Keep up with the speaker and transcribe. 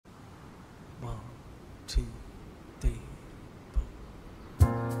One, two, three,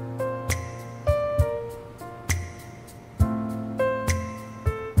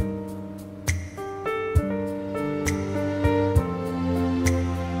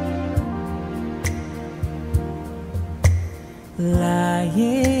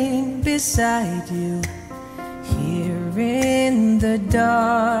 lying beside you, here in the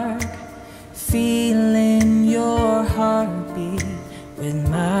dark, feeling your heartbeat with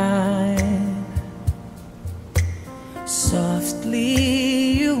mine.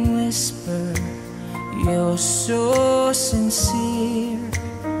 Softly you whisper, you're so sincere.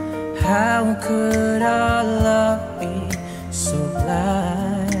 How could our love be so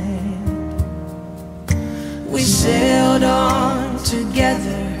blind? We sailed on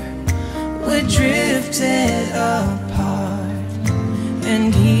together, we drifted apart,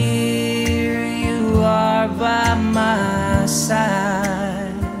 and here you are by my side.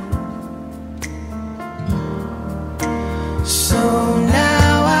 So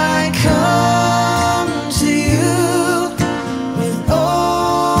now I come to you with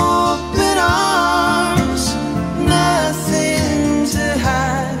open arms, nothing to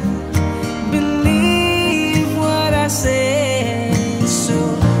hide. Believe what I say. So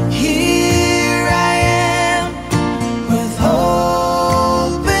here I am with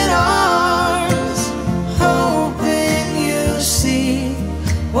open arms, hoping you see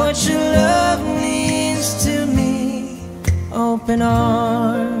what your love means to me. Open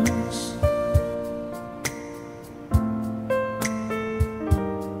arms.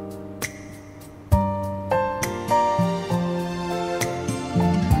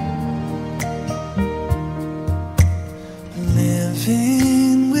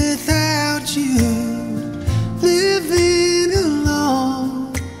 Living without you, living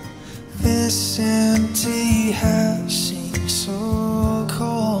alone. This empty house seems so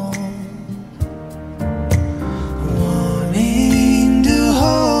cold. Wanting to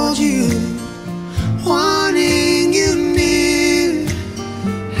hold you, wanting you near.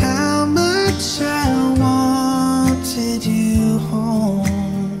 How much I wanted you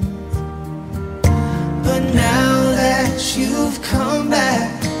home. But now that you've come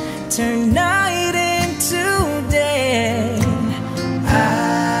back, turn night into day,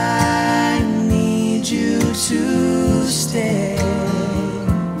 I need you to stay.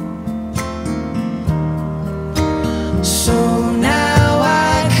 So now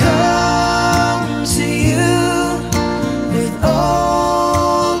I come to you with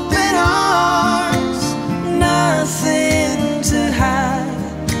open arms, nothing to hide.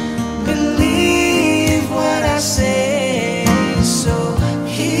 Believe what I say. So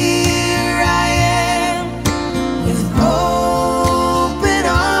here I am with open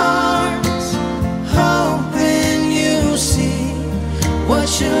arms, hoping you see what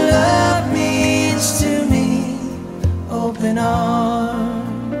your love means to me. Open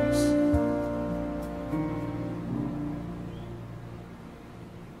arms.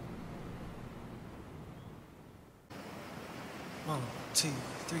 One, two,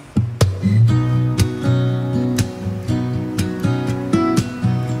 three.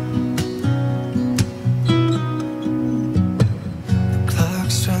 Clock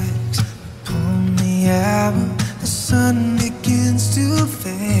strikes upon the hour, the sun begins to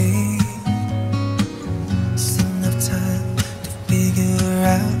fade. Still enough time to figure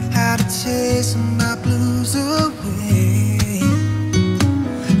out how to chase my blues away.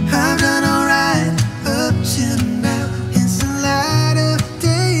 I've done alright up till now. It's the light of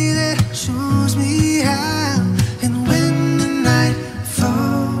day that shows me how. And when the night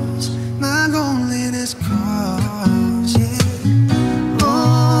falls, my loneliness calls, yeah.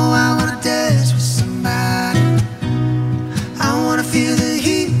 Oh, I wanna dance with somebody, I wanna feel the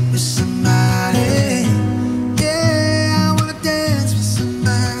heat with somebody. Yeah, I wanna dance with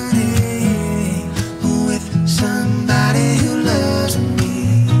somebody, with somebody who loves me.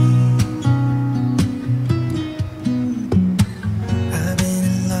 I've been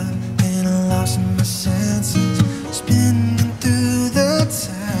in love, been lost in my senses, spinning through the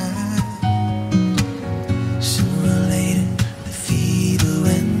time. Sooner or later, the fever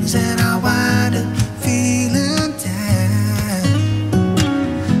ends and I wind up feeling down.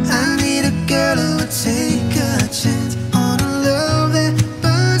 I need a girl who would take a chance on a love that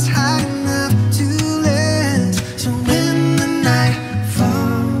burns high enough to last. So when the night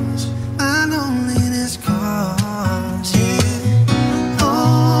falls, my loneliness calls, yeah.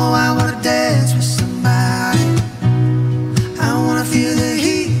 Oh, I wanna dance with somebody, I wanna feel the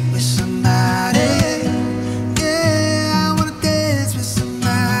heat with somebody. Yeah, I wanna dance with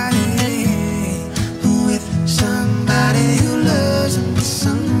somebody, with somebody who loves me,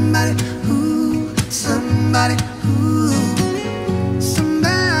 somebody who somebody who,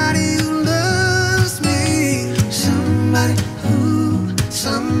 somebody who loves me, somebody who,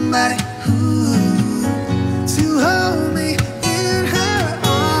 somebody who, to hold me in her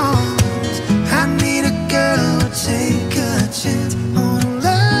arms. I need a girl to take a chance on a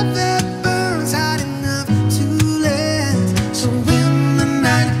love that burns hot enough to last. So when the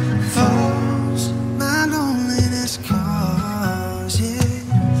night falls, my loneliness calls, yeah.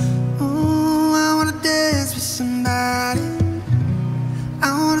 Oh, I wanna dance with somebody,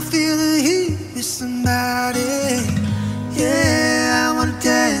 I wanna feel the heat with somebody, yeah. I wanna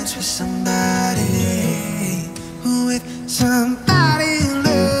dance with somebody, with somebody who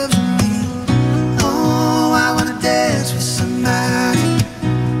loves me. Oh, I wanna dance with somebody,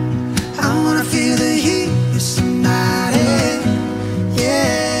 I wanna feel the heat with somebody,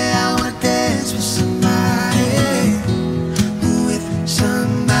 yeah. I wanna dance with somebody, with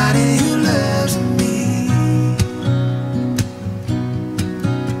somebody who loves me,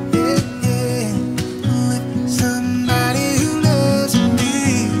 yeah, yeah. With somebody who loves me,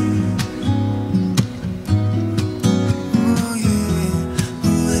 oh yeah.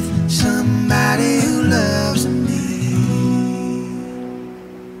 With somebody who loves me.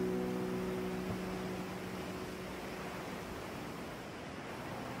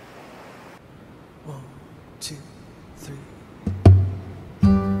 One, two, three.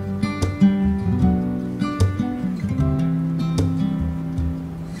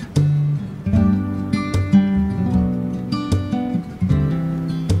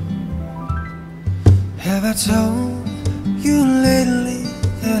 Have I told you lately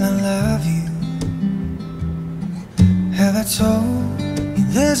that I love you? Have I told you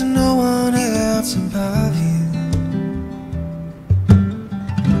there's no one else above you?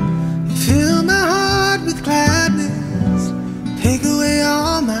 You fill my heart with gladness, take away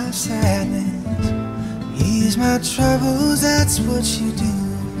all my sadness, ease my troubles, that's what you do.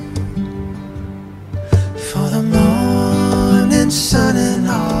 For the morning sun in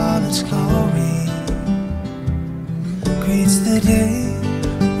all its glory greets the day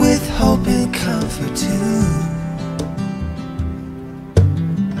with hope and comfort too.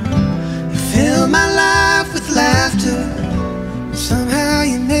 You fill my life with laughter, somehow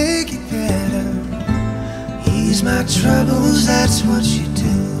you make it better, ease my troubles, that's what you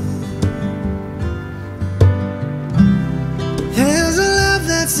do. There's a love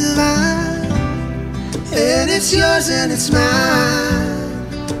that's divine, and it's yours and it's mine,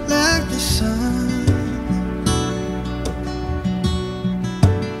 like the sun.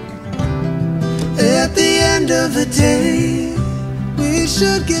 At the end of the day, we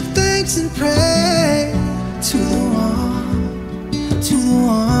should give thanks and pray to the one, to the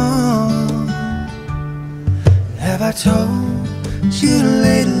one. Have I told you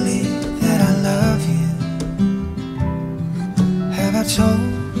lately that I love you? Have I told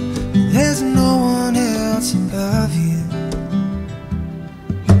you there's no one else above you?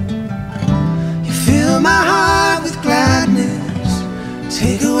 You fill my heart with gladness,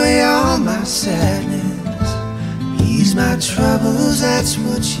 take away all my sadness, ease my troubles, that's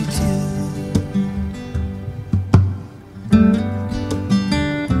what you do.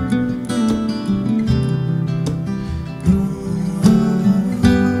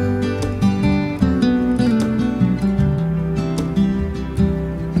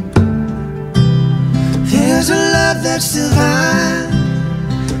 There's a love that's divine,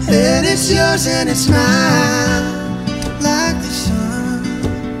 and it's yours and it's mine, like the sun.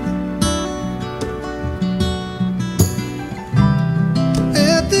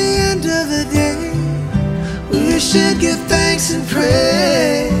 At the end of the day, we should give thanks and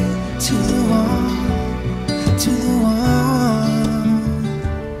pray to the one, to the one.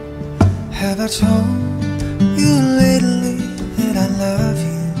 Have I told you lately that I love you?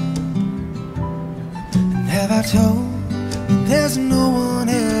 Have I told you there's no one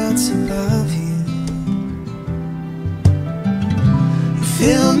else above you? You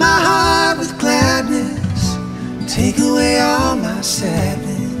fill my heart with gladness, take away all my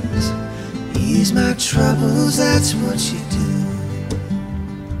sadness, ease my troubles, that's what you do.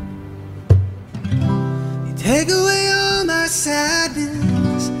 You take away all my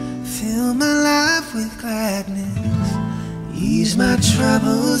sadness, fill my life with gladness, ease my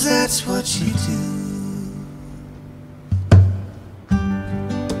troubles, that's what you do.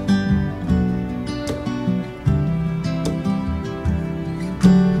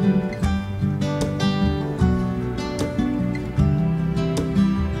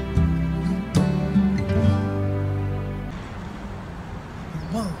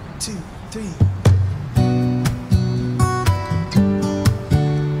 One, two, three.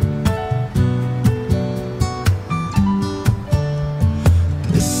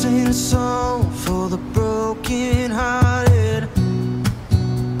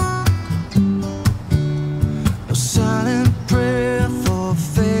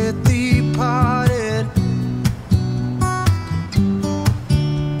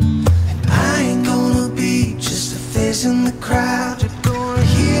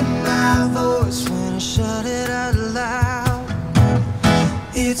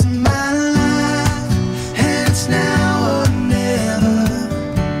 It's my life, and it's now or never.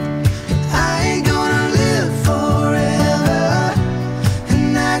 I ain't gonna live forever,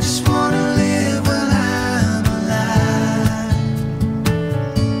 and I just wanna live while I'm alive.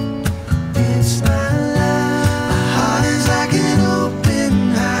 It's my life. My heart is like an open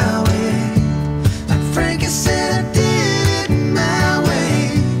highway. Like Frankie said, I did it my way,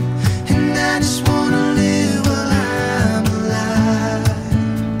 and I just wanna live while I'm alive.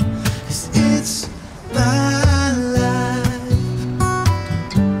 'Cause it's my life.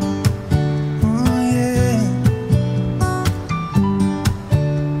 Oh yeah.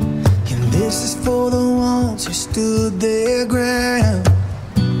 And this is for the ones who stood their ground.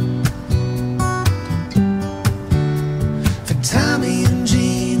 For Tommy and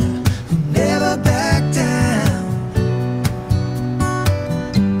Gina, who never backed down.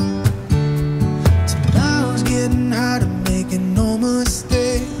 Tomorrow's getting harder, making no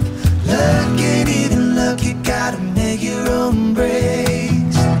mistake. Luck ain't even luck, you gotta make your own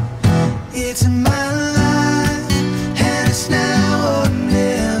breaks. It's my life, and it's now or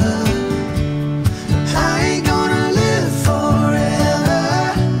never. I ain't gonna live forever,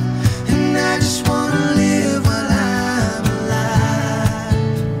 and I just wanna live while I'm alive.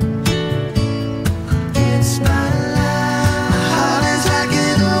 It's my life. My heart is like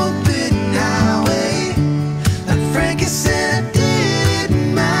an open highway. Like Frankie said, I did it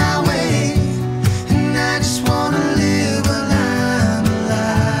my way, and I just wanna live while I'm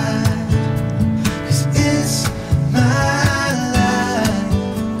alive. 'Cause it's my life.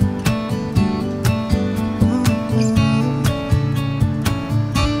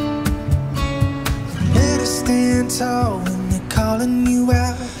 Better stand tall when they're calling you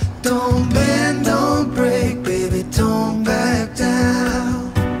out. Don't bend, don't break, baby, don't back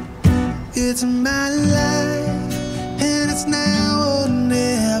down. It's my life, and it's now or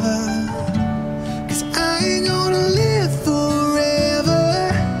never. 'Cause I ain't gonna live forever,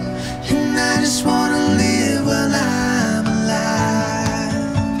 and I just wanna live while I'm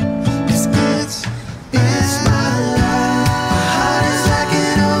alive. 'Cause it's my life. My heart is like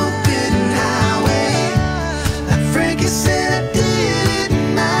an open highway. Like Frankie said, I did it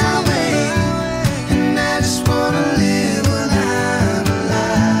my way, and I just wanna live while I'm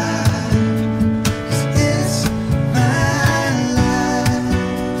alive. 'Cause it's my life.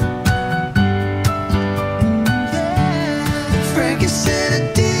 Frankie said, I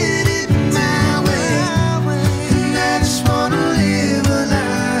did it my way, and I just wanna live while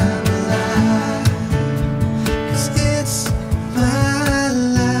I'm alive. 'Cause it's my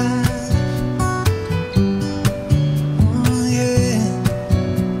life. Oh yeah.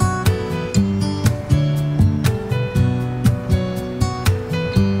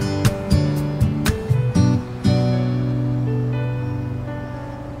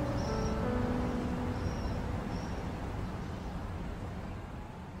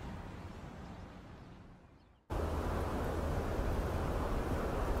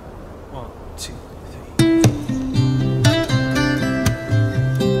 One, two, three.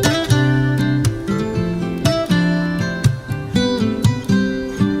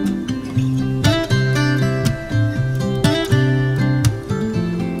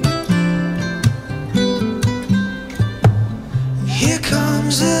 Here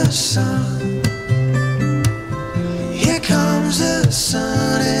comes the sun. Here comes the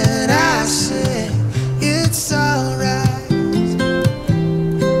sun, and I say it's alright.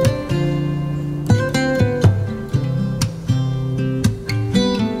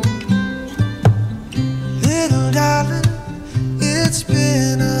 Little darling, it's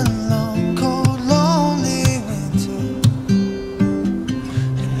been a long, cold, lonely winter.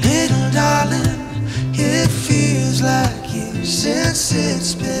 And little darling, it feels like years since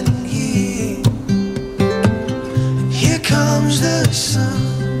it's been here. Here comes the sun.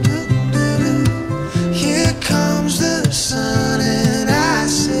 Here comes the sun, and I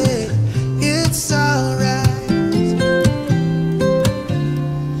say it's alright.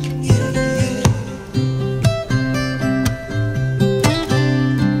 Yeah, yeah.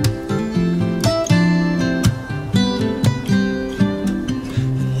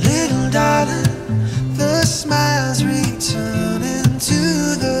 Little darling, the smiles returning to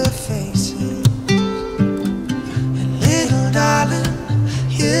the faces. And little darling,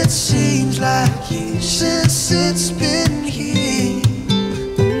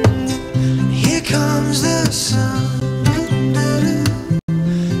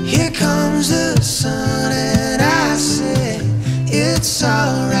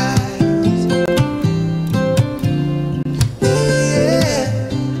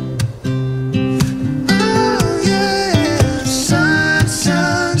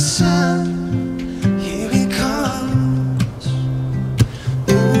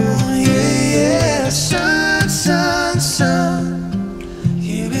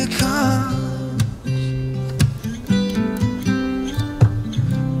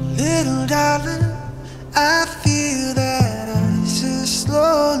 Little darling, I feel that ice is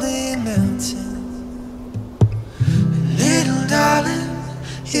slowly melting. Little darling,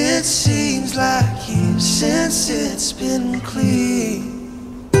 it seems like years since it's been clear.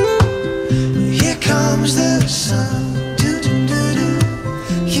 Here comes the sun.